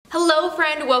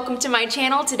friend, welcome to my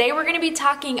channel. Today we're going to be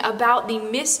talking about the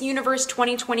Miss Universe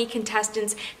 2020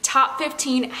 contestants' top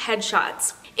 15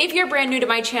 headshots. If you're brand new to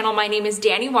my channel, my name is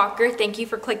Dani Walker. Thank you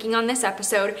for clicking on this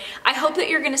episode. I hope that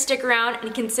you're going to stick around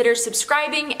and consider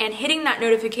subscribing and hitting that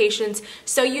notifications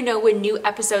so you know when new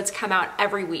episodes come out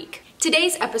every week.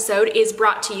 Today's episode is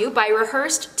brought to you by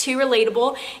Rehearsed to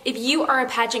Relatable. If you are a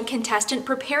pageant contestant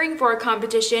preparing for a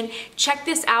competition, check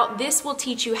this out. This will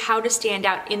teach you how to stand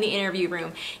out in the interview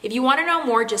room. If you want to know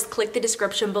more, just click the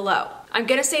description below. I'm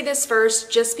gonna say this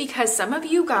first just because some of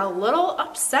you got a little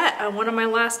upset on one of my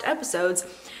last episodes.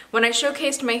 When I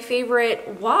showcased my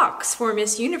favorite walks for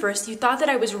Miss Universe, you thought that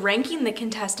I was ranking the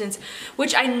contestants,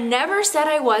 which I never said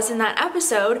I was in that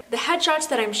episode. The headshots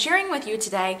that I'm sharing with you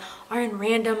today are in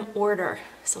random order.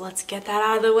 So let's get that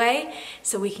out of the way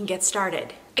so we can get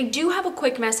started. I do have a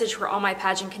quick message for all my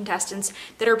pageant contestants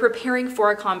that are preparing for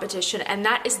a competition, and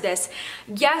that is this.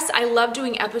 Yes, I love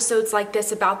doing episodes like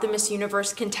this about the Miss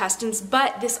Universe contestants,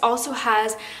 but this also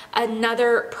has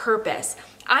another purpose.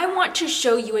 I want to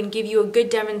show you and give you a good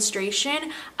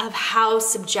demonstration of how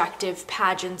subjective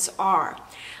pageants are.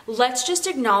 Let's just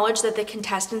acknowledge that the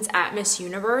contestants at Miss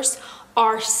Universe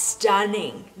are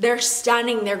stunning. They're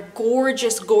stunning. They're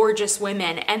gorgeous, gorgeous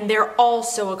women, and they're all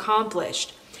so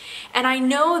accomplished. And I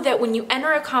know that when you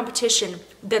enter a competition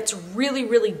that's really,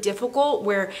 really difficult,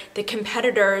 where the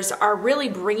competitors are really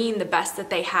bringing the best that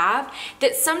they have,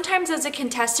 that sometimes as a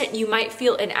contestant you might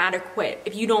feel inadequate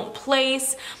if you don't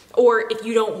place or if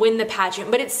you don't win the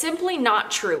pageant, but it's simply not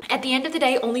true. At the end of the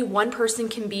day, only one person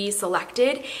can be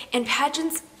selected, and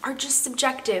pageants are just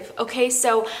subjective, okay?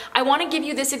 So I wanna give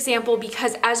you this example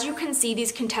because as you can see,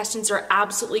 these contestants are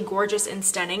absolutely gorgeous and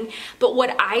stunning, but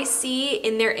what I see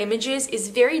in their images is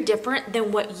very different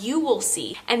than what you will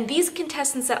see. And these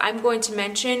contestants that I'm going to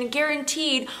mention,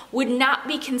 guaranteed, would not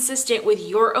be consistent with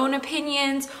your own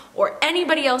opinions or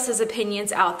anybody else's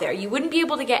opinions out there. You wouldn't be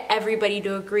able to get everybody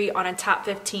to agree on a top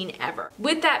 15 ever.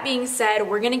 With that being said,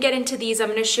 we're gonna get into these. I'm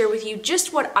gonna share with you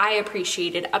just what I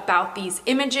appreciated about these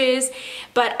images,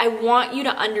 but I want you to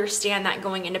understand that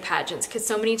going into pageants, because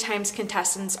so many times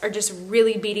contestants are just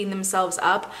really beating themselves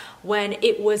up when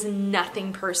it was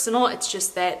nothing personal. It's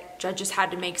just that judges had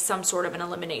to make some sort of an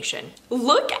elimination.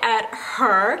 Look at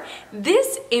her.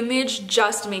 This image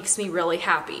just makes me really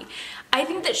happy. I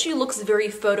think that she looks very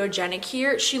photogenic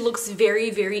here. She looks very,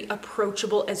 very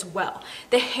approachable as well.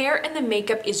 The hair and the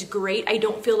makeup is great. I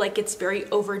don't feel like it's very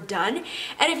overdone.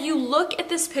 And if you look at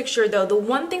this picture though, the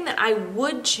one thing that I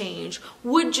would change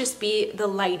would just be the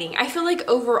lighting. I feel like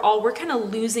overall we're kind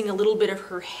of losing a little bit of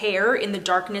her hair in the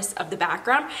darkness of the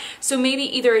background. So maybe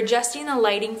either adjusting the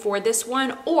lighting for this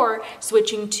one or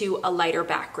switching to a lighter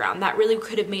background. That really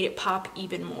could have made it pop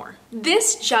even more.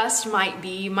 This just might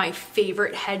be my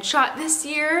favorite headshot this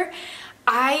year.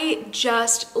 I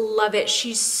just love it.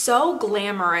 She's so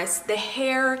glamorous. The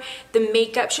hair, the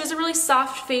makeup. She has a really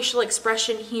soft facial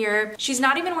expression here. She's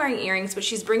not even wearing earrings, but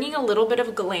she's bringing a little bit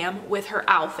of glam with her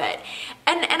outfit.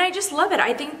 And I just love it.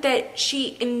 I think that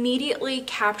she immediately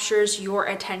captures your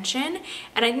attention.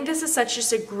 And I think this is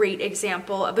just a great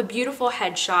example of a beautiful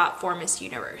headshot for Miss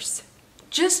Universe.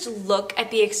 Just look at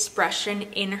the expression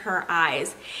in her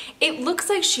eyes. It looks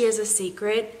like she has a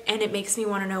secret, and it makes me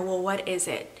want to know, well, what is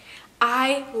it?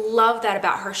 I love that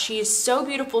about her. She is so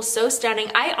beautiful, so stunning.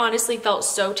 I honestly felt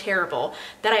so terrible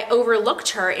that I overlooked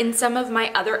her in some of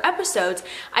my other episodes.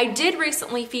 I did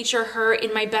recently feature her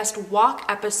in my best walk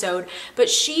episode, but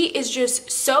she is just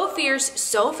so fierce,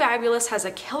 so fabulous, has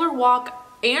a killer walk,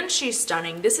 and she's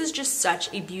stunning. This is just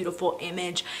such a beautiful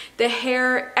image. The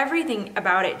hair, everything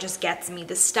about it just gets me.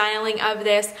 The styling of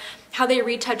this, how they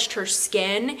retouched her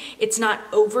skin. It's not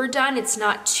overdone. It's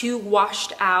not too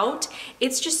washed out.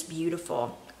 It's just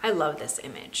beautiful. I love this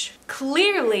image.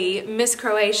 Clearly, Miss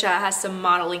Croatia has some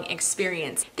modeling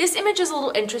experience. This image is a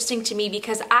little interesting to me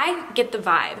because I get the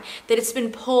vibe that it's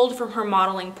been pulled from her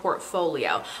modeling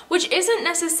portfolio, which isn't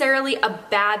necessarily a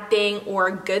bad thing or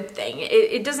a good thing.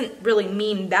 It doesn't really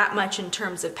mean that much in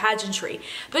terms of pageantry,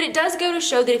 but it does go to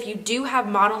show that if you do have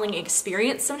modeling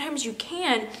experience, sometimes you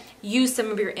can use some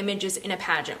of your images in a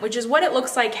pageant, which is what it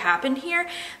looks like happened here.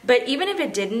 But even if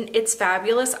it didn't, it's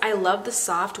fabulous. I love the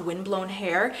soft windblown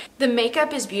hair. The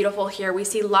makeup is beautiful here. We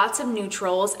see lots of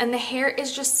neutrals, and the hair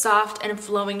is just soft and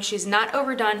flowing. She's not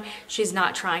overdone. She's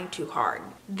not trying too hard.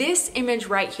 This image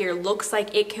right here looks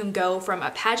like it can go from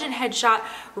a pageant headshot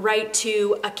right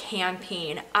to a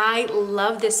campaign. I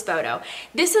love this photo.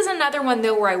 This is another one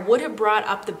though where I would have brought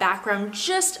up the background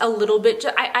just a little bit.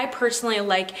 I personally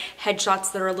like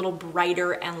headshots that are a little little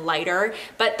brighter and lighter,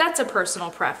 but that's a personal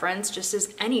preference, just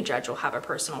as any judge will have a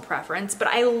personal preference. But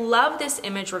I love this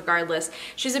image regardless.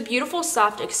 She has a beautiful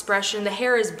soft expression. The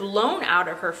hair is blown out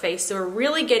of her face, so we're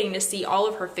really getting to see all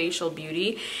of her facial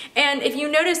beauty. And if you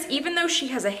notice, even though she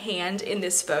has a hand in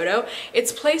this photo,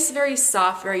 it's placed very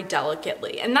soft, very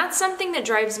delicately. And that's something that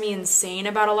drives me insane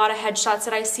about a lot of headshots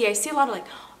that I see. I see a lot of like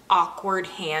awkward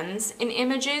hands in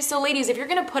images. So ladies, if you're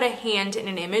gonna put a hand in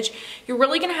an image, you're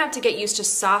really gonna have to get used to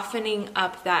softening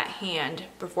up that hand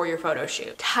before your photo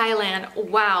shoot. Thailand,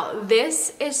 wow,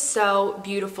 this is so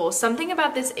beautiful. Something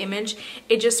about this image,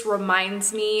 it just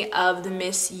reminds me of the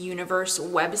Miss Universe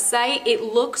website. It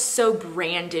looks so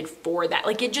branded for that.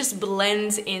 Like it just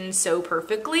blends in so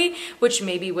perfectly, which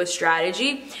maybe was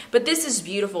strategy, but this is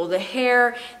beautiful. The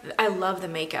hair, I love the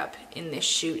makeup in this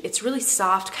shoot. It's really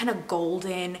soft, kind of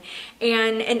golden,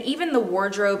 and even the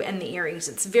wardrobe and the earrings,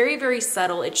 it's very, very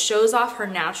subtle. It shows off her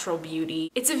natural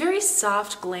beauty. It's a very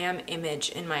soft glam image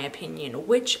in my opinion,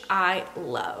 which I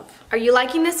love. Are you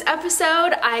liking this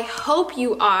episode? I hope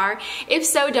you are. If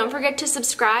so, don't forget to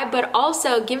subscribe, but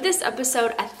also give this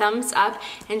episode a thumbs up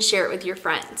and share it with your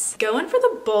friends. Going for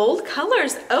the bold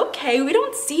colors. Okay, we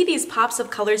don't see these pops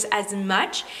of colors as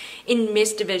much in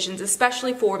Miss divisions,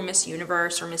 especially for Miss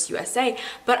Universe or Miss USA,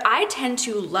 but I tend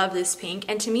to love this pink,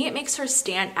 and to me it makes her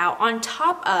stand out on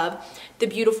top of the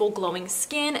beautiful glowing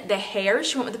skin, the hair.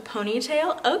 She went with a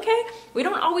ponytail. Okay, we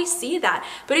don't always see that,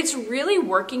 but it's really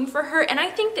working for her. And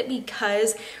I think that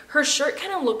because her shirt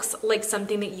kind of looks like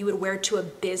something that you would wear to a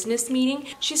business meeting,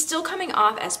 she's still coming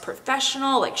off as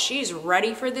professional, like she's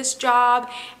ready for this job,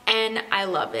 and I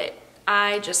love it.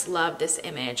 I just love this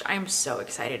image. I'm so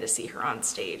excited to see her on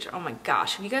stage. Oh my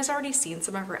gosh, have you guys already seen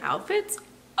some of her outfits?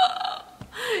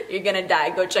 You're gonna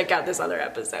die. Go check out this other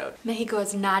episode. Mexico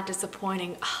is not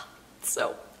disappointing.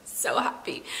 So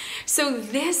happy. So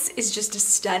this is just a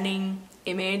stunning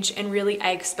image, and really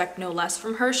I expect no less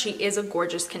from her. She is a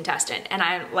gorgeous contestant, and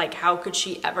I'm like, how could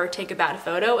she ever take a bad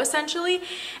photo, essentially?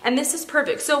 And this is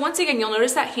perfect. So once again, you'll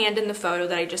notice that hand in the photo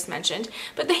that I just mentioned,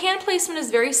 but the hand placement is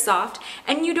very soft,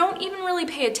 and you don't even really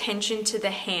pay attention to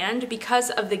the hand because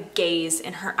of the gaze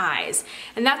in her eyes.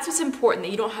 And that's what's important,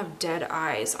 that you don't have dead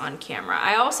eyes on camera.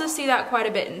 I also see that quite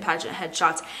a bit in pageant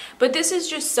headshots, but this is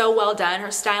just so well done.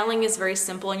 Her styling is very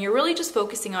simple, and you're really just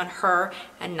focusing on her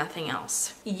and nothing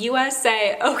else. USA.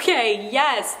 Okay,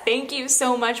 yes, thank you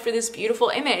so much for this beautiful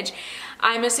image.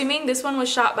 I'm assuming this one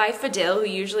was shot by Fadil, who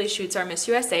usually shoots our Miss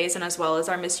USAs and as well as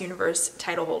our Miss Universe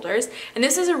title holders. And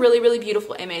this is a really, really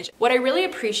beautiful image. What I really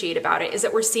appreciate about it is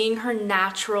that we're seeing her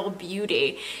natural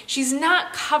beauty. She's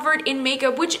not covered in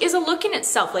makeup, which is a look in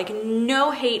itself. Like,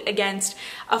 no hate against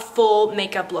a full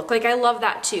makeup look. Like, I love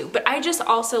that too. But I just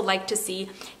also like to see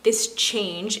this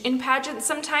change in pageants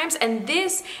sometimes. And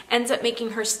this ends up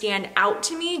making her stand out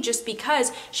to me just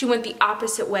because she went the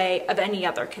opposite way of any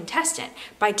other contestant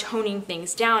by toning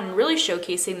things down and really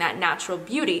showcasing that natural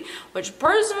beauty, which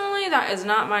personally, that is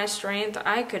not my strength.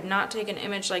 I could not take an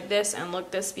image like this and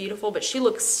look this beautiful, but she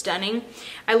looks stunning.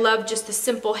 I love just the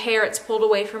simple hair. It's pulled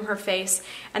away from her face.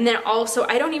 And then also,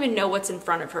 I don't even know what's in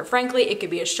front of her. Frankly, it could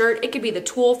be a shirt. It could be the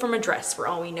tulle from a dress for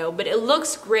all we know, but it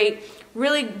looks great.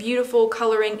 Really beautiful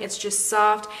coloring. It's just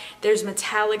soft. There's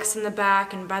metallics in the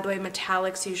back, and by the way,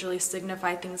 metallics usually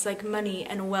signify things like money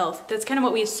and wealth. That's kind of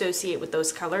what we associate with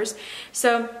those colors.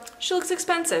 So she looks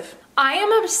expensive. I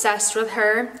am obsessed with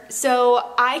her,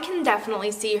 so I can definitely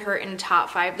see her in top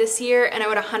 5 this year, and I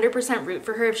would 100% root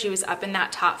for her if she was up in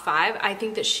that top 5. I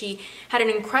think that she had an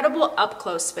incredible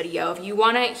up-close video. If you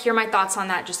want to hear my thoughts on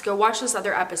that, just go watch this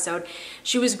other episode.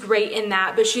 She was great in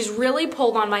that, but she's really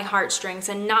pulled on my heartstrings,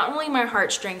 and not only my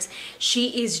heartstrings,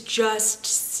 she is just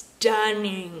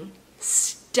stunning.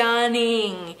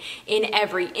 Stunning in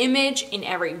every image, in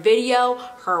every video,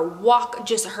 her walk,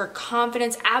 just her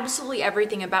confidence, absolutely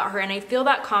everything about her. And I feel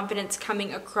that confidence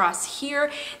coming across here.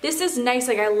 This is nice.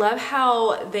 Like, I love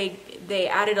how they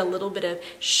added a little bit of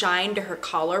shine to her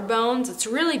collarbones. It's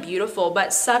really beautiful,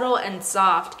 but subtle and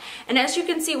soft. And as you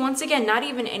can see, once again, not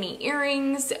even any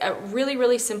earrings, really,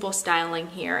 really simple styling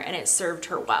here, and it served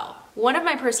her well. One of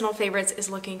my personal favorites is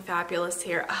looking fabulous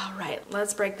here. All right,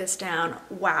 let's break this down.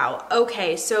 Wow.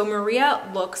 Okay, so Maria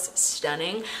looks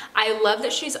stunning. I love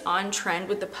that she's on trend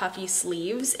with the puffy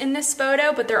sleeves in this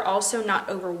photo, but they're also not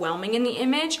overwhelming in the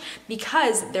image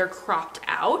because they're cropped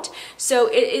out. So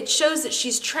it shows that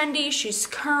she's trendy, she's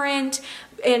current,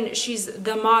 and she's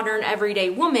the modern everyday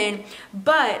woman,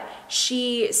 but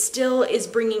she still is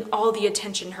bringing all the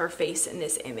attention to her face in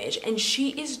this image, and she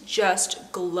is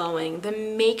just glowing. The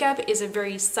makeup is a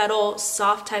very subtle,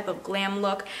 soft type of glam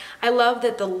look. I love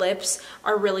that the lips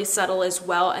are really subtle as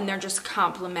well, and they're just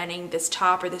complementing this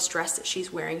top or this dress that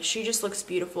she's wearing. She just looks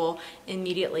beautiful,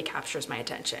 immediately captures my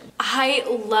attention. I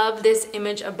love this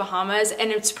image of Bahamas,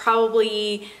 and it's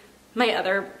probably my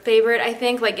other favorite, I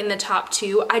think, like in the top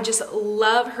two. I just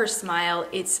love her smile.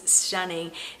 It's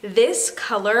stunning. This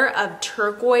color of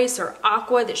turquoise or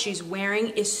aqua that she's wearing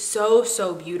is so,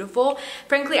 so beautiful.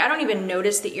 Frankly, I don't even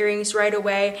notice the earrings right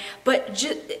away, but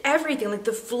just everything, like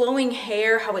the flowing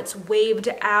hair, how it's waved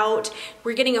out.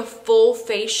 We're getting a full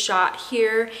face shot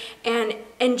here, and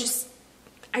just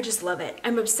I just love it.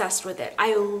 I'm obsessed with it.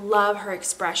 I love her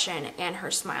expression and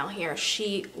her smile here.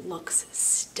 She looks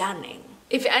stunning.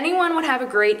 If anyone would have a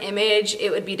great image,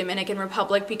 it would be Dominican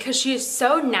Republic, because she is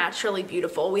so naturally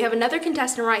beautiful. We have another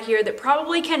contestant right here that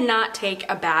probably cannot take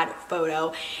a bad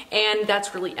photo, and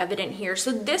that's really evident here.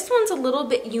 So this one's a little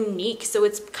bit unique. So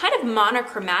it's kind of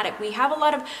monochromatic. We have a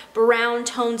lot of brown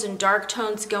tones and dark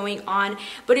tones going on,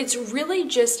 but it's really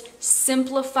just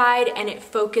simplified, and it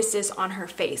focuses on her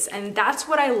face. And that's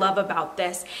what I love about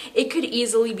this. It could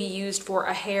easily be used for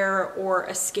a hair or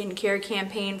a skincare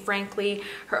campaign, frankly.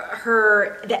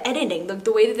 The editing,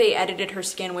 the way that they edited her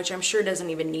skin, which I'm sure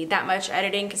doesn't even need that much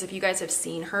editing, because if you guys have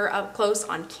seen her up close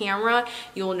on camera,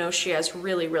 you'll know she has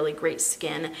really, really great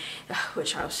skin,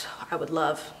 which I would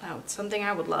love. That's something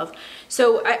I would love.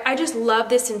 So I just love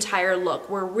this entire look.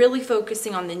 We're really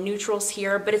focusing on the neutrals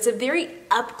here, but it's a very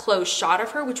up close shot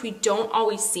of her, which we don't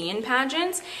always see in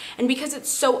pageants. And because it's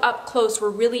so up close,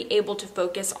 we're really able to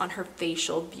focus on her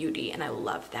facial beauty, and I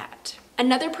love that.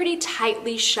 Another pretty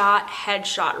tightly shot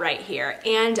headshot right here,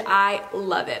 and I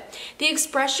love it. The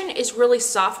expression is really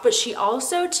soft, but she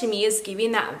also, to me, is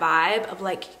giving that vibe of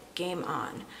like, game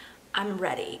on. I'm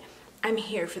ready. I'm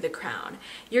here for the crown.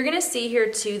 You're gonna see here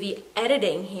too, the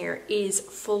editing here is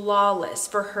flawless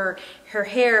for her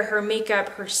hair, her makeup,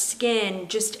 her skin,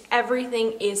 just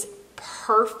everything is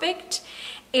perfect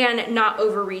and not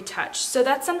over retouched. So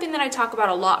that's something that I talk about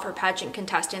a lot for pageant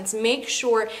contestants. Make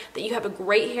sure that you have a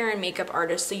great hair and makeup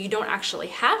artist so you don't actually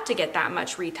have to get that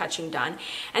much retouching done.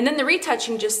 And then the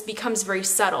retouching just becomes very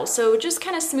subtle. So just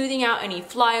kind of smoothing out any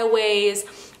flyaways,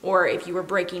 or if you were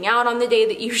breaking out on the day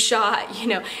that you shot, you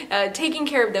know, taking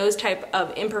care of those type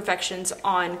of imperfections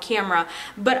on camera.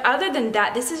 But other than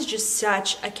that, this is just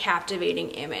such a captivating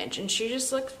image, and she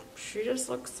just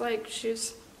looks like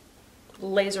she's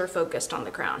laser focused on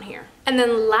the crown here. And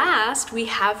then last, we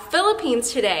have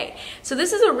Philippines today. So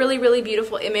this is a really, really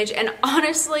beautiful image, and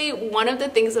honestly, one of the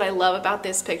things that I love about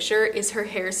this picture is her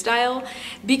hairstyle,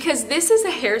 because this is a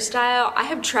hairstyle I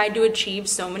have tried to achieve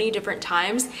so many different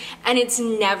times, and it's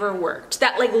never worked.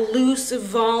 That like loose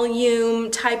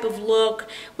volume type of look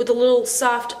with a little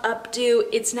soft updo,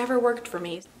 it's never worked for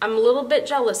me. I'm a little bit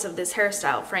jealous of this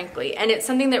hairstyle, frankly, and it's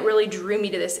something that really drew me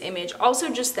to this image.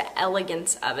 Also just the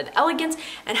elegance of it. The elegance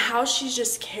and how she's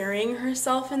just carrying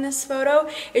herself in this photo.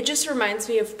 It just reminds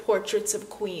me of portraits of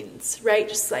queens, right?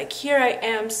 Just like, here I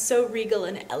am, so regal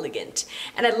and elegant.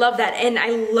 And I love that, and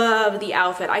I love the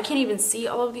outfit. I can't even see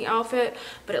all of the outfit,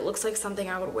 but it looks like something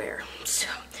I would wear. So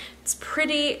it's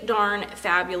pretty darn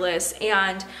fabulous.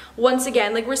 And once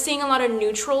again, like, we're seeing a lot of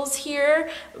neutrals here,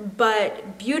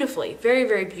 but beautifully, very,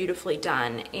 very beautifully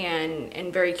done,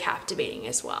 and very captivating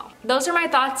as well. Those are my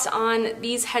thoughts on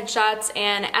these headshots.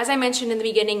 And as I mentioned in the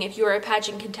beginning, if you are a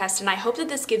pageant contestant, I hope that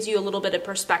this gives you a little bit of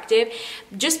perspective,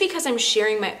 just because I'm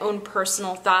sharing my own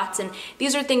personal thoughts. And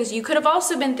these are things you could have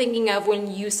also been thinking of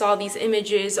when you saw these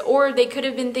images, or they could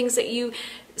have been things that you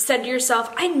said to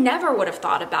yourself, I never would have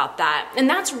thought about that. And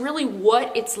that's really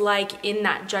what it's like in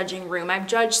that judging room. I've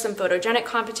judged some photogenic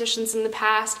competitions in the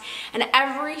past, and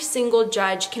every single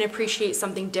judge can appreciate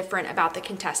something different about the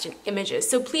contestant images.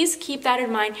 So please keep that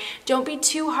in mind. Don't be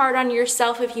too hard on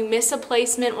yourself if you miss a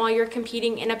placement while you're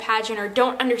competing in a pageant, or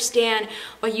don't understand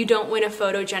why you don't win a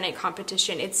photogenic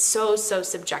competition. It's so, so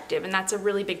subjective, and that's a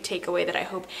really big takeaway that I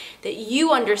hope that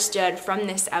you understood from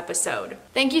this episode.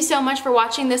 Thank you so much for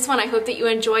watching this one. I hope that you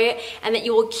enjoy it, and that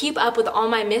you will keep up with all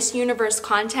my Miss Universe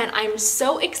content. I'm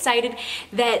so excited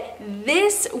that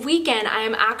this weekend I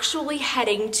am actually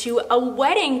heading to a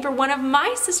wedding for one of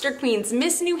my sister queens.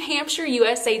 Miss New Hampshire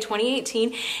USA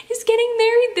 2018 is getting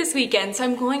married this weekend. So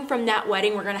I'm going from that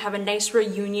wedding. We're gonna have a nice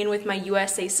reunion with my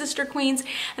USA sister queens,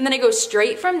 and then I go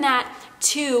straight from that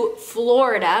to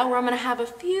Florida, where I'm gonna have a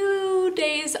few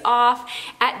days off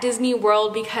at Disney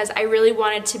World, because I really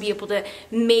wanted to be able to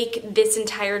make this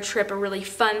entire trip a really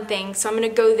fun thing. So I'm gonna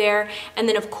go there, and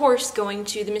then of course going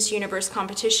to the Miss Universe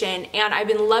competition. And I've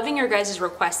been loving your guys'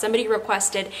 requests. Somebody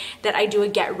requested that I do a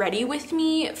get ready with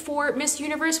me for Miss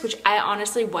Universe, which I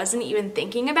honestly wasn't even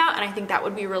thinking about, and I think that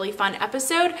would be a really fun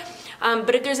episode.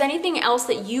 But if there's anything else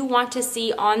that you want to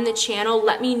see on the channel,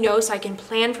 let me know so I can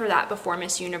plan for that before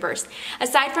Miss Universe.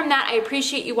 Aside from that, I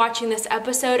appreciate you watching this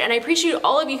episode, and I appreciate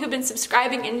all of you who've been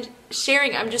subscribing and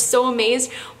sharing. I'm just so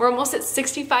amazed. We're almost at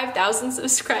 65,000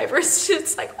 subscribers.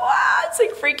 It's like, wow, it's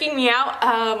like freaking me out.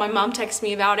 My mom texted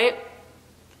me about it.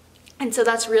 And so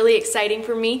that's really exciting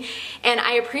for me, and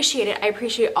I appreciate it. I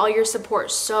appreciate all your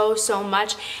support so, so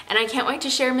much, and I can't wait to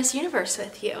share Miss Universe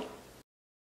with you.